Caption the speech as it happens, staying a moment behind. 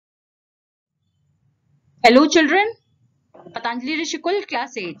Hello children, Patanjali Rishikul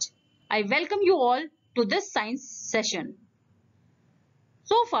class 8. I welcome you all to this science session.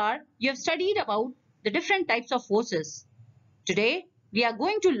 So far, you have studied about the different types of forces. Today, we are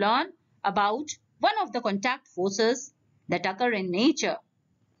going to learn about one of the contact forces that occur in nature.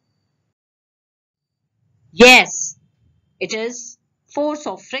 Yes, it is force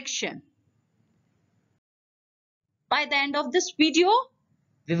of friction. By the end of this video,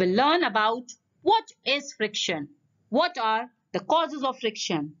 we will learn about what is friction, what are the causes of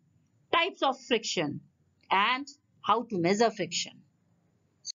friction, types of friction, and how to measure friction.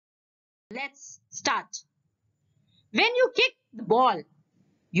 Let's start. When you kick the ball,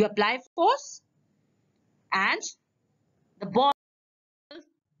 you apply force and the ball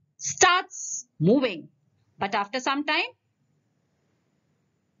starts moving. But after some time,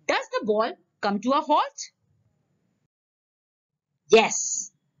 does the ball come to a halt?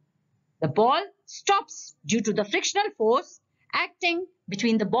 Yes, the ball stops due to the frictional force acting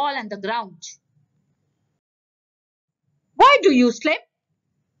between the ball and the ground. Why do you slip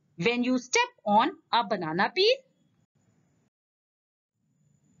when you step on a banana peel?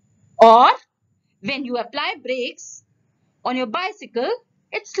 Or when you apply brakes on your bicycle,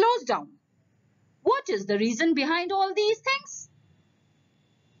 it slows down. What is the reason behind all these things?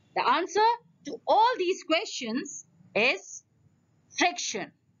 The answer to all these questions is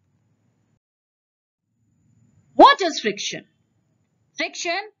friction. What is friction?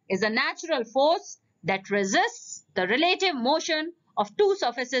 Friction is a natural force that resists the relative motion of two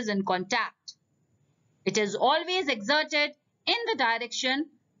surfaces in contact. It is always exerted in the direction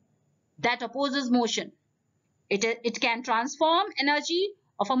that opposes motion. It can transform energy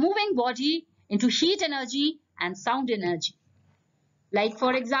of a moving body into heat energy and sound energy. Like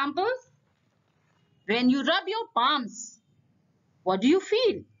for example, when you rub your palms, what do you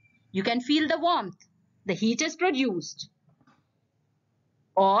feel? You can feel the warmth. The heat is produced.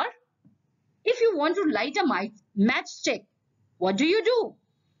 Or if you want to light a matchstick, what do?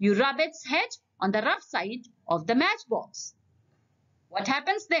 You rub its head on the rough side of the matchbox. What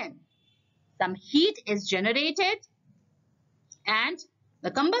happens then? Some heat is generated and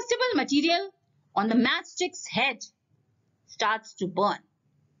the combustible material on the matchstick's head starts to burn.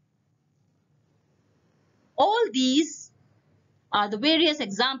 All these are the various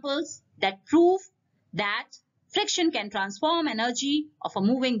examples that prove that friction can transform energy of a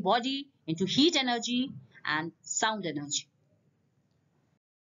moving body into heat energy and sound energy.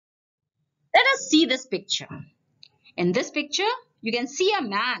 Let us see this picture. In this picture, you can see a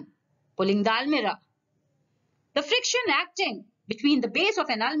man pulling the almirah. The friction acting between the base of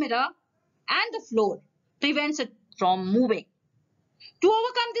an almirah and the floor prevents it from moving. To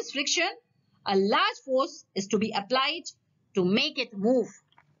overcome this friction, a large force is to be applied to make it move.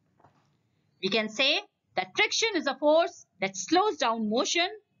 We can say that friction is a force that slows down motion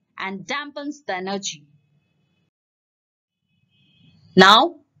and dampens the energy.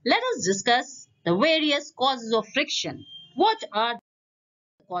 Now, let us discuss the various causes of friction. What are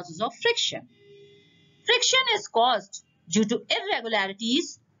the causes of friction? Friction is caused due to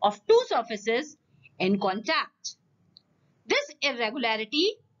irregularities of two surfaces in contact. This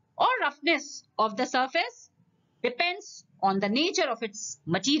irregularity or roughness of the surface depends on the nature of its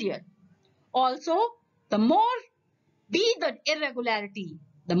material. Also, the more be the irregularity,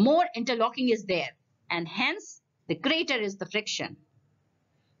 the more interlocking is there, and hence the greater is the friction.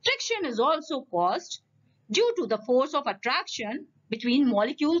 Friction is also caused due to the force of attraction between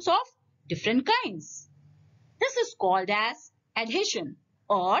molecules of different kinds. This is called as adhesion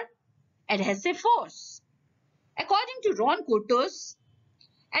or adhesive force. According to Ron Kurtus,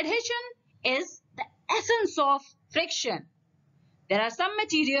 adhesion is the essence of friction. There are some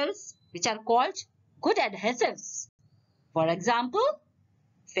materials which are called good adhesives. For example,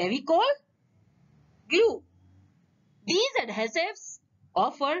 Fevicol, glue. These adhesives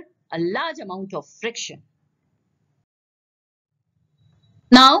offer a large amount of friction.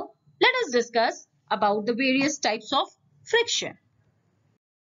 Now, let us discuss about the various types of friction.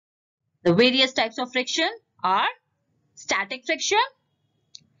 The various types of friction are static friction,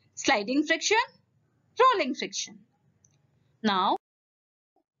 sliding friction, rolling friction. Now,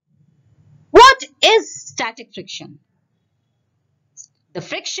 what is static friction? The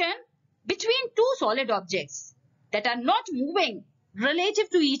friction between two solid objects that are not moving relative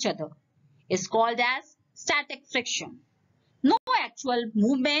to each other is called as static friction. No actual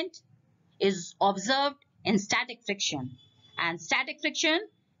movement is observed in static friction, and static friction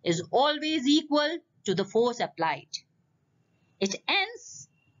is always equal to the force applied. It ends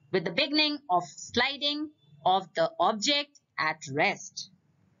with the beginning of sliding of the object at rest.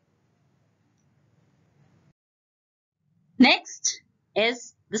 Next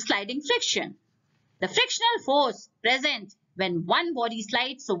is the sliding friction. The frictional force present when one body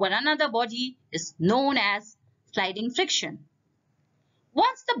slides over another body is known as sliding friction.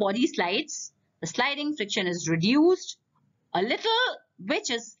 Once the body slides, the sliding friction is reduced a little,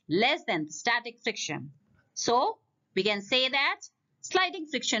 which is less than the static friction. So, we can say that sliding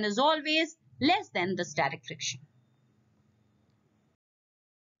friction is always less than the static friction.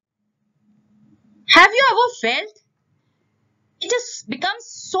 Have you ever felt it has become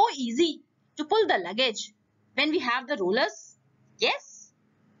so easy to pull the luggage when we have the rollers? Yes,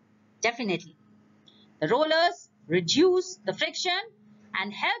 definitely. The rollers reduce the friction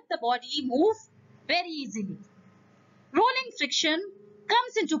and help the body move very easily. Rolling friction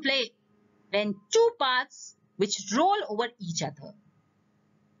comes into play when two parts which roll over each other.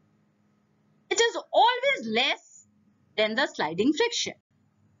 It is always less than the sliding friction.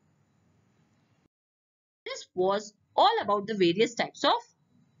 This was all about the various types of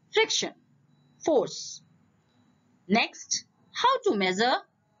friction, force. Next, how to measure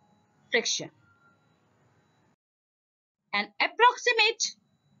friction. An approximate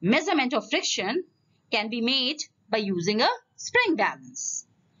measurement of friction can be made by using a spring balance.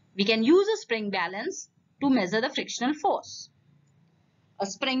 We can use a spring balance to measure the frictional force. A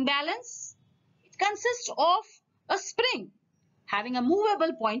spring balance, it consists of a spring having a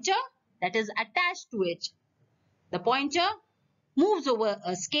movable pointer that is attached to it. The pointer moves over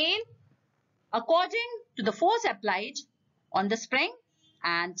a scale according to the force applied on the spring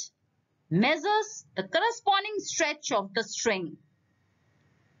and measures the corresponding stretch of the string.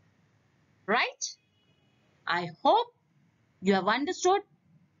 Right? I hope you have understood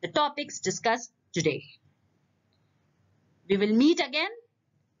the topics discussed today. We will meet again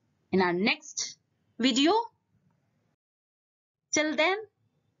in our next video. Till then,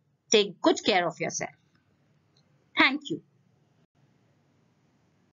 take good care of yourself. Thank you.